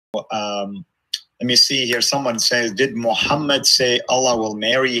let me see here. Someone says, did Muhammad say Allah will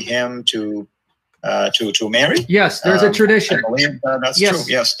marry him to marry? Yes, there's a tradition. I believe that's yes,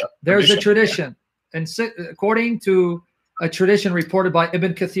 true. Yes, there's a tradition. And according to a tradition reported by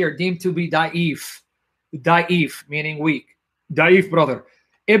Ibn Kathir, deemed to be da'if, meaning weak. Da'if, brother.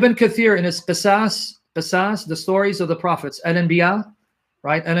 Ibn Kathir in his Qisas, the stories of the prophets, Al-Anbiya,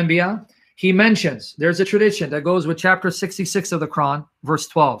 right? Al-Anbiya, he mentions there's a tradition that goes with chapter 66 of the Quran, verse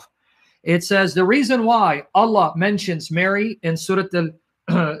 12. It says the reason why Allah mentions Mary in Surah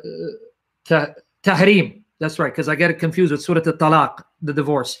Al-Tahrim, that's right, because I get it confused with Surah Al-Talaq, the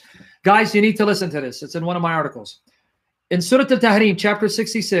divorce. Guys, you need to listen to this. It's in one of my articles. In Surah Al-Tahrim, chapter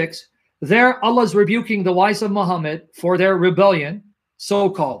 66, there Allah is rebuking the wives of Muhammad for their rebellion,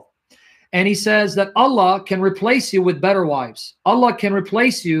 so-called. And he says that Allah can replace you with better wives. Allah can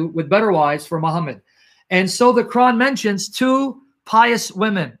replace you with better wives for Muhammad. And so the Quran mentions two pious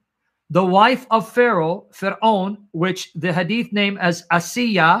women. The wife of Fir'aun, which the hadith name as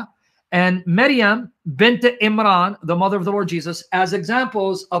Asiya, and Maryam bint Imran, the mother of the Lord Jesus, as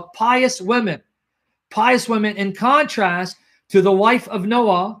examples of pious women. Pious women in contrast to the wife of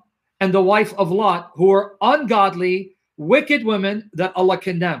Noah and the wife of Lot, who are ungodly, wicked women that Allah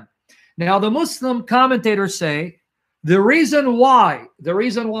condemned. Now, the Muslim commentators say the reason why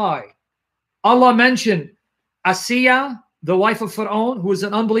Allah mentioned Asiya, the wife of Pharaoh, who is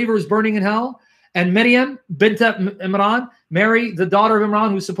an unbeliever, who's burning in hell, and Maryam bint Imran, Mary, the daughter of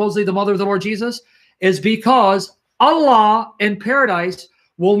Imran, who's supposedly the mother of the Lord Jesus, is because Allah in paradise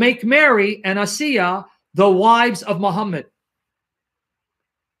will make Mary and Asiya the wives of Muhammad.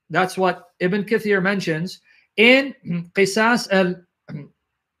 That's what Ibn Kathir mentions in Qisas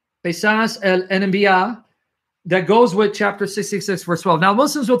al-Anbiya, that goes with chapter 66, verse 12. Now,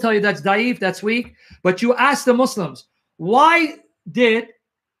 Muslims will tell you that's da'if, that's weak, but you ask the Muslims, why did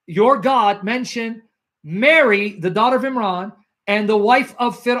your God mention Mary, the daughter of Imran, and the wife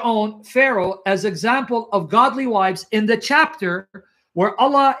of Pharaoh, as example of godly wives in the chapter where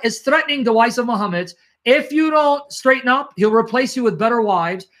Allah is threatening the wives of Muhammad? If you don't straighten up, he'll replace you with better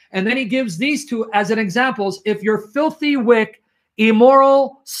wives. And then he gives these two as an examples. If your filthy wick,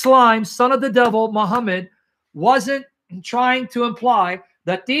 immoral slime, son of the devil, Muhammad, wasn't trying to imply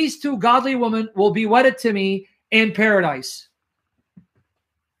that these two godly women will be wedded to me in paradise.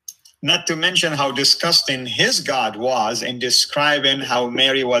 Not to mention how disgusting his God was in describing how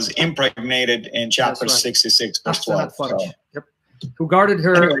Mary was impregnated in chapter 66, verse 12. So. Yep. Who guarded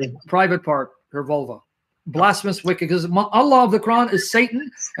her private part, her vulva. Blasphemous, wicked, because Allah of the Quran is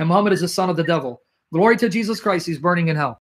Satan and Muhammad is the son of the devil. Glory to Jesus Christ, he's burning in hell.